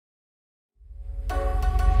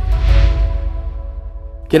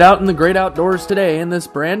Get out in the great outdoors today in this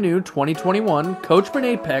brand new 2021 Coachmen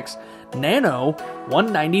Apex Nano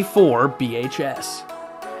 194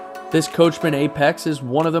 BHS. This Coachmen Apex is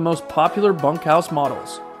one of the most popular bunkhouse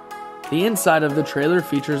models. The inside of the trailer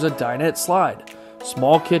features a dinette slide,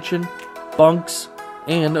 small kitchen, bunks,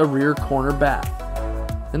 and a rear corner bath.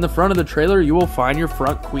 In the front of the trailer, you will find your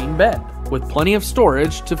front queen bed, with plenty of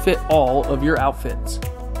storage to fit all of your outfits.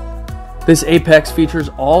 This Apex features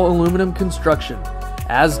all aluminum construction,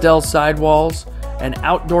 Asdel sidewalls, an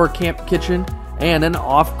outdoor camp kitchen, and an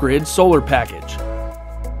off-grid solar package.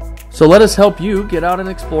 So let us help you get out and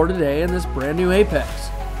explore today in this brand new Apex.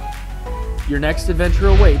 Your next adventure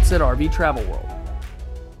awaits at RV Travel World.